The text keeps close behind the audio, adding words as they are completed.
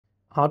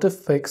How to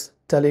fix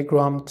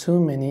Telegram too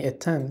many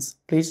attempts.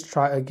 Please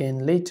try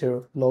again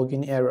later.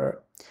 Login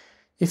error.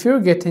 If you're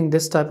getting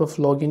this type of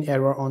login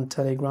error on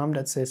Telegram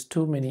that says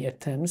too many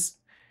attempts,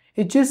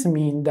 it just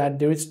means that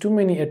there is too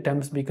many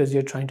attempts because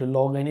you're trying to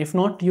log in. If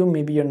not you,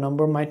 maybe your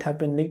number might have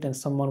been leaked and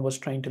someone was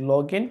trying to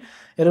log in.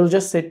 It'll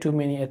just say too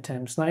many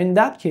attempts. Now in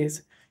that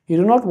case, you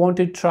do not want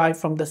to try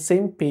from the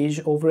same page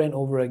over and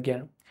over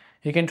again.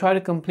 You can try to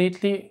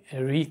completely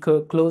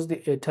close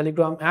the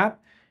Telegram app.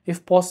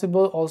 If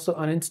possible, also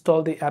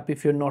uninstall the app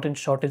if you're not in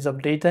shortage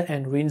of data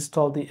and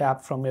reinstall the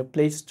app from your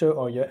Play Store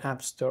or your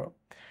App Store.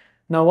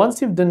 Now,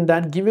 once you've done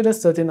that, give it a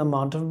certain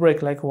amount of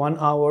break, like 1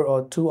 hour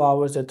or 2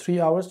 hours or 3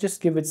 hours. Just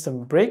give it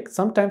some break.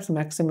 Sometimes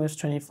maximum is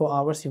 24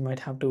 hours. You might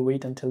have to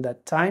wait until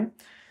that time.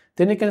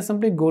 Then you can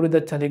simply go to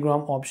the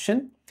Telegram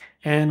option.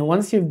 And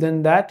once you've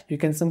done that, you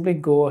can simply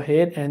go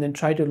ahead and then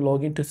try to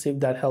log in to see if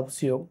that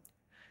helps you.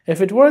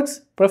 If it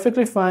works,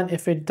 perfectly fine.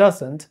 If it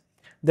doesn't,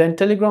 then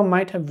Telegram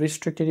might have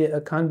restricted your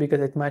account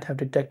because it might have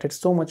detected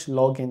so much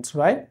logins,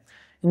 right?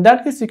 In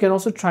that case, you can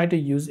also try to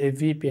use a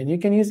VPN. You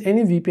can use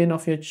any VPN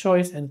of your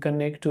choice and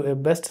connect to a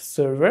best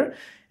server.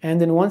 And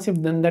then once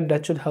you've done that,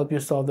 that should help you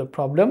solve the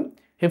problem.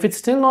 If it's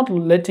still not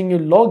letting you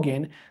log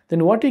in,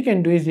 then what you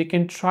can do is you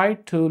can try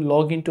to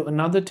log into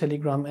another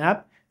Telegram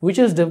app, which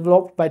is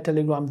developed by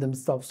Telegram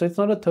themselves. So it's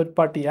not a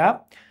third-party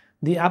app.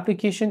 The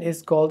application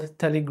is called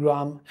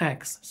Telegram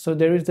X. So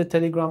there is the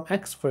Telegram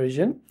X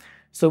version,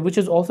 which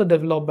is also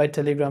developed by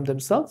Telegram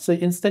themselves. So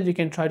instead you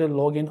can try to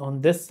log in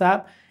on this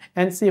app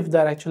and see if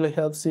that actually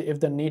helps you if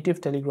the native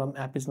Telegram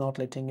app is not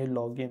letting you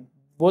log in.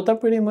 Both are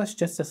pretty much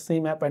just the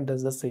same app and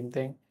does the same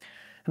thing.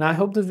 And I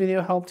hope this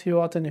video helped you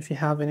out, and if you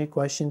have any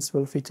questions,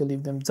 feel free to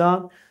leave them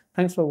down.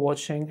 Thanks for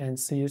watching and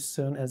see you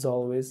soon as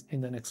always in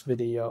the next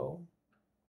video.